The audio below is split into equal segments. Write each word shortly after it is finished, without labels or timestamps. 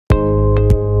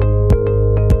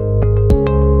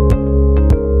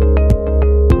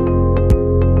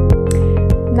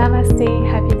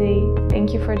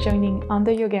on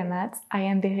the yoga mat. I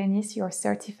am Berenice, your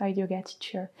certified yoga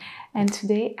teacher, and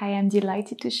today I am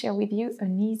delighted to share with you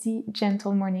an easy,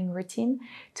 gentle morning routine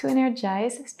to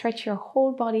energize, stretch your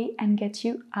whole body and get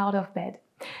you out of bed.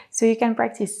 So you can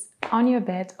practice on your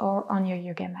bed or on your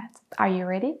yoga mat. Are you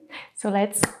ready? So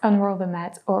let's unroll the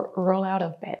mat or roll out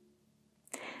of bed.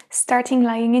 Starting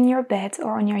lying in your bed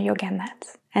or on your yoga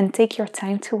mat, and take your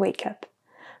time to wake up.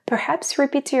 Perhaps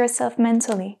repeat to yourself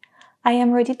mentally, I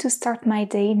am ready to start my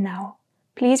day now.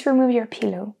 Please remove your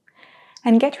pillow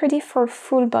and get ready for a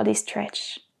full body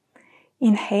stretch.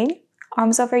 Inhale,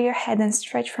 arms over your head and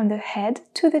stretch from the head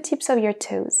to the tips of your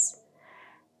toes.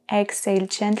 Exhale,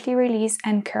 gently release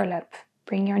and curl up.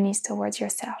 Bring your knees towards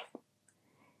yourself.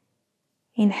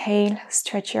 Inhale,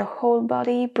 stretch your whole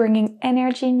body, bringing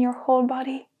energy in your whole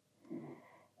body.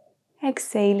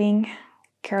 Exhaling,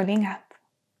 curling up.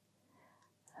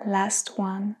 Last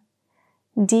one.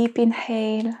 Deep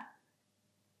inhale,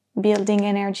 building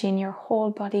energy in your whole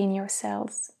body, in your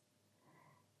cells.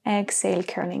 Exhale,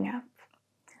 curling up.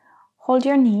 Hold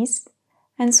your knees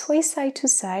and sway side to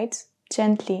side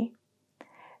gently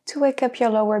to wake up your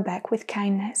lower back with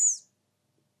kindness,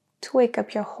 to wake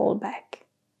up your whole back,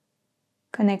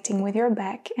 connecting with your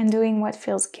back and doing what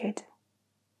feels good.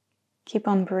 Keep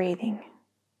on breathing.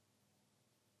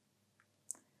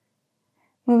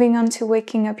 Moving on to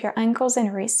waking up your ankles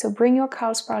and wrists, so bring your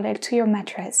calves parallel to your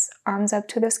mattress, arms up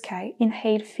to the sky.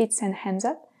 Inhale, feet and hands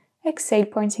up. Exhale,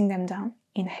 pointing them down.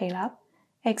 Inhale up,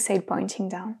 exhale, pointing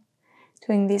down.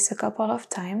 Doing this a couple of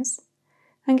times,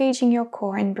 engaging your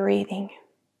core and breathing.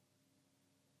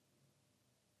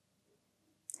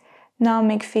 Now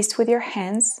make fist with your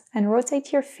hands and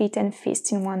rotate your feet and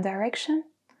fist in one direction,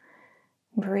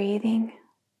 breathing,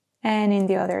 and in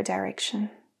the other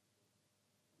direction.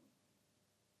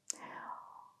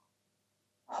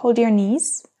 Hold your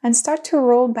knees and start to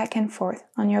roll back and forth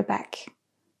on your back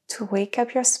to wake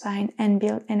up your spine and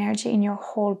build energy in your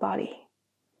whole body.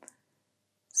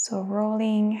 So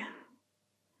rolling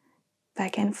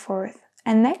back and forth.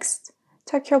 And next,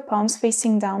 tuck your palms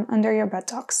facing down under your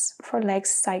buttocks for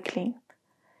legs cycling.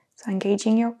 So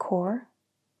engaging your core,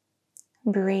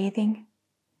 breathing,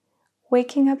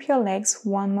 waking up your legs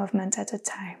one movement at a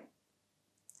time.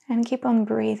 And keep on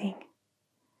breathing.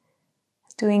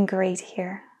 Doing great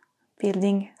here,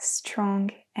 building strong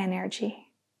energy.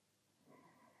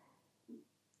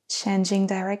 Changing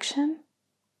direction,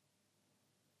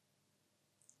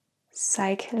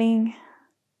 cycling,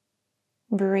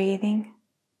 breathing,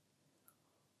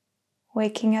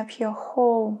 waking up your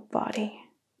whole body,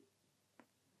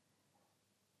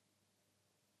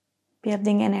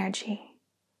 building energy.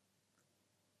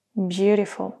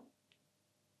 Beautiful.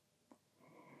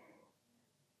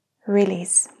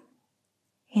 Release.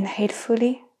 Inhale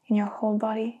fully in your whole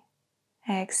body.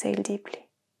 Exhale deeply.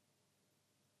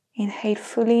 Inhale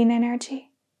fully in energy.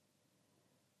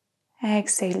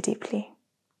 Exhale deeply.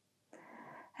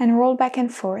 And roll back and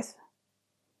forth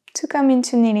to come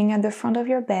into kneeling at the front of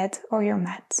your bed or your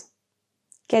mat,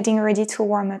 getting ready to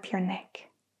warm up your neck.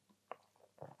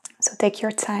 So take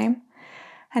your time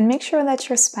and make sure that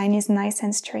your spine is nice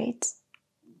and straight.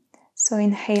 So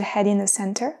inhale, head in the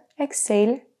center.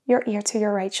 Exhale, your ear to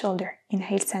your right shoulder.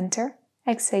 Inhale, center.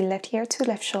 Exhale, left ear to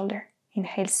left shoulder.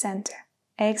 Inhale, center.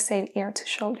 Exhale, ear to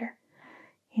shoulder.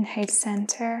 Inhale,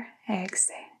 center.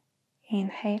 Exhale.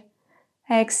 Inhale.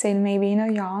 Exhale, maybe in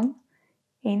a yawn.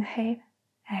 Inhale.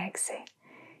 Exhale.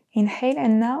 Inhale,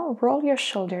 and now roll your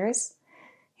shoulders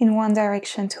in one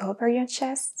direction to open your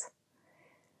chest,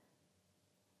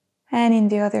 and in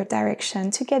the other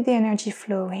direction to get the energy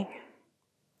flowing.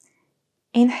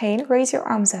 Inhale, raise your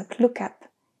arms up, look up.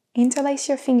 Interlace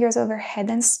your fingers overhead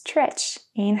and stretch.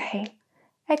 Inhale.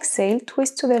 Exhale,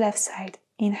 twist to the left side.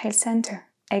 Inhale, center.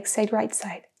 Exhale, right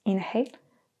side. Inhale.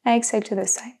 Exhale to the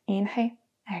side. Inhale.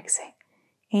 Exhale.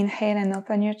 Inhale and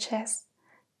open your chest.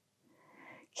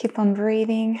 Keep on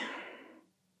breathing.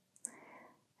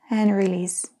 And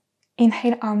release.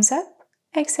 Inhale, arms up.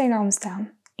 Exhale, arms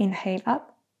down. Inhale,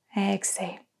 up.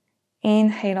 Exhale.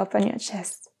 Inhale, open your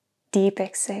chest. Deep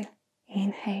exhale.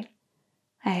 Inhale.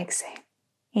 Exhale.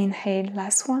 Inhale,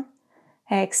 last one.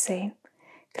 Exhale.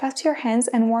 Clasp your hands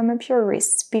and warm up your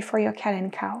wrists before your cat and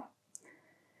cow.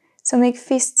 So make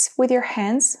fists with your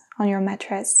hands on your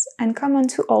mattress and come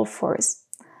onto all fours.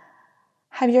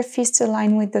 Have your fists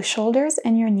aligned with the shoulders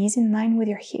and your knees in line with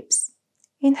your hips.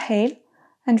 Inhale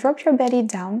and drop your belly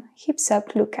down, hips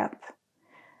up, look up.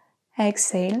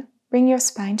 Exhale, bring your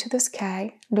spine to the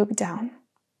sky, look down.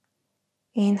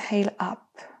 Inhale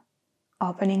up,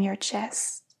 opening your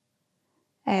chest.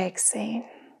 Exhale.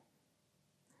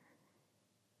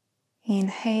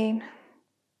 Inhale.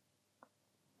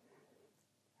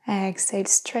 Exhale,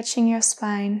 stretching your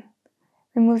spine,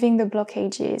 removing the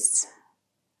blockages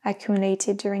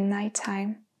accumulated during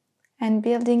nighttime, and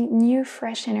building new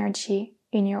fresh energy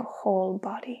in your whole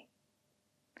body.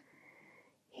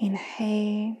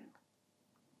 Inhale,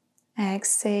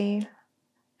 exhale,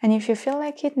 and if you feel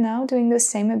like it now, doing the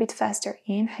same a bit faster.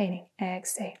 Inhaling,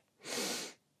 exhale.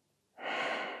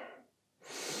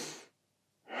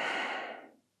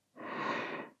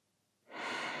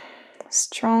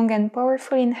 Strong and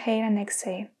powerful inhale and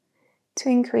exhale to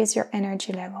increase your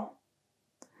energy level.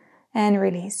 And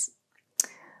release.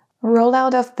 Roll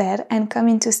out of bed and come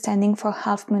into standing for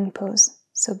half moon pose.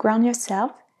 So ground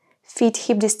yourself, feet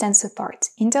hip distance apart.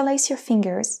 Interlace your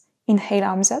fingers. Inhale,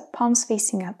 arms up, palms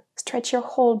facing up. Stretch your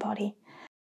whole body.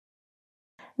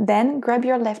 Then grab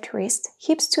your left wrist,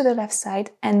 hips to the left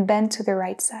side and bend to the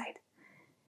right side.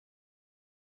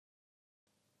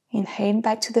 Inhale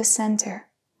back to the center.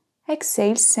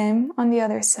 Exhale, same on the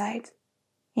other side.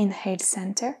 Inhale,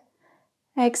 center.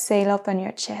 Exhale, open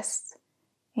your chest.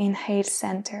 Inhale,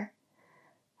 center.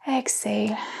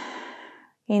 Exhale.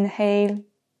 Inhale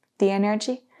the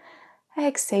energy.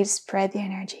 Exhale, spread the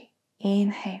energy.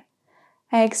 Inhale.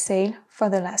 Exhale for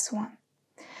the last one.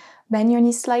 Bend your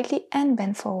knees slightly and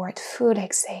bend forward. Full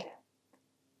exhale.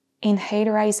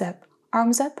 Inhale, rise up.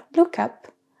 Arms up, look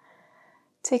up.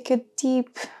 Take a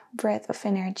deep breath of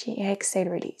energy. Exhale,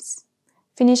 release.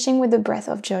 Finishing with a breath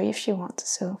of joy if you want.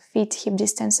 So feet hip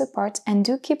distance apart and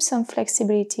do keep some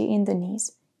flexibility in the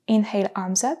knees. Inhale,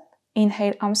 arms up.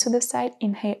 Inhale, arms to the side.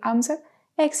 Inhale, arms up.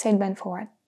 Exhale, bend forward.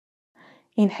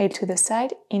 Inhale to the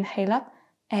side. Inhale up.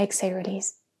 Exhale,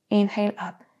 release. Inhale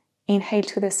up. Inhale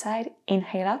to the side.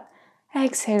 Inhale up.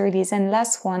 Exhale, release. And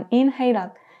last one. Inhale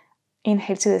up.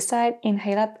 Inhale to the side.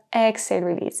 Inhale up. Exhale,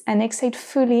 release. And exhale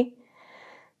fully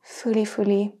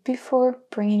before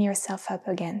bringing yourself up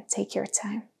again. Take your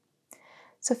time.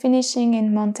 So finishing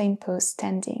in mountain pose,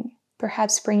 standing.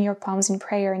 Perhaps bring your palms in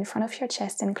prayer in front of your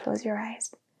chest and close your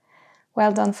eyes.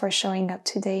 Well done for showing up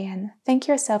today, and thank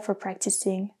yourself for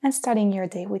practicing and starting your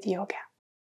day with yoga.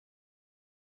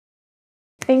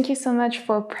 Thank you so much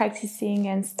for practicing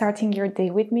and starting your day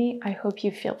with me. I hope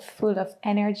you feel full of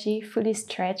energy, fully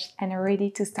stretched, and are ready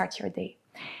to start your day.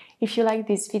 If you like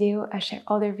this video, I share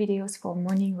other videos for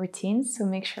morning routines, so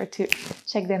make sure to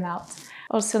check them out.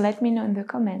 Also, let me know in the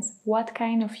comments what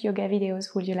kind of yoga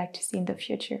videos would you like to see in the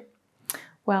future.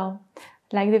 Well,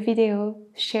 like the video,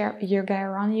 share yoga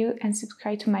around you, and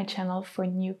subscribe to my channel for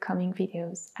new coming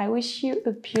videos. I wish you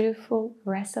a beautiful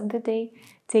rest of the day.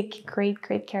 Take great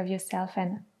care of yourself,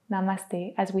 and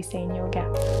namaste, as we say in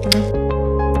yoga.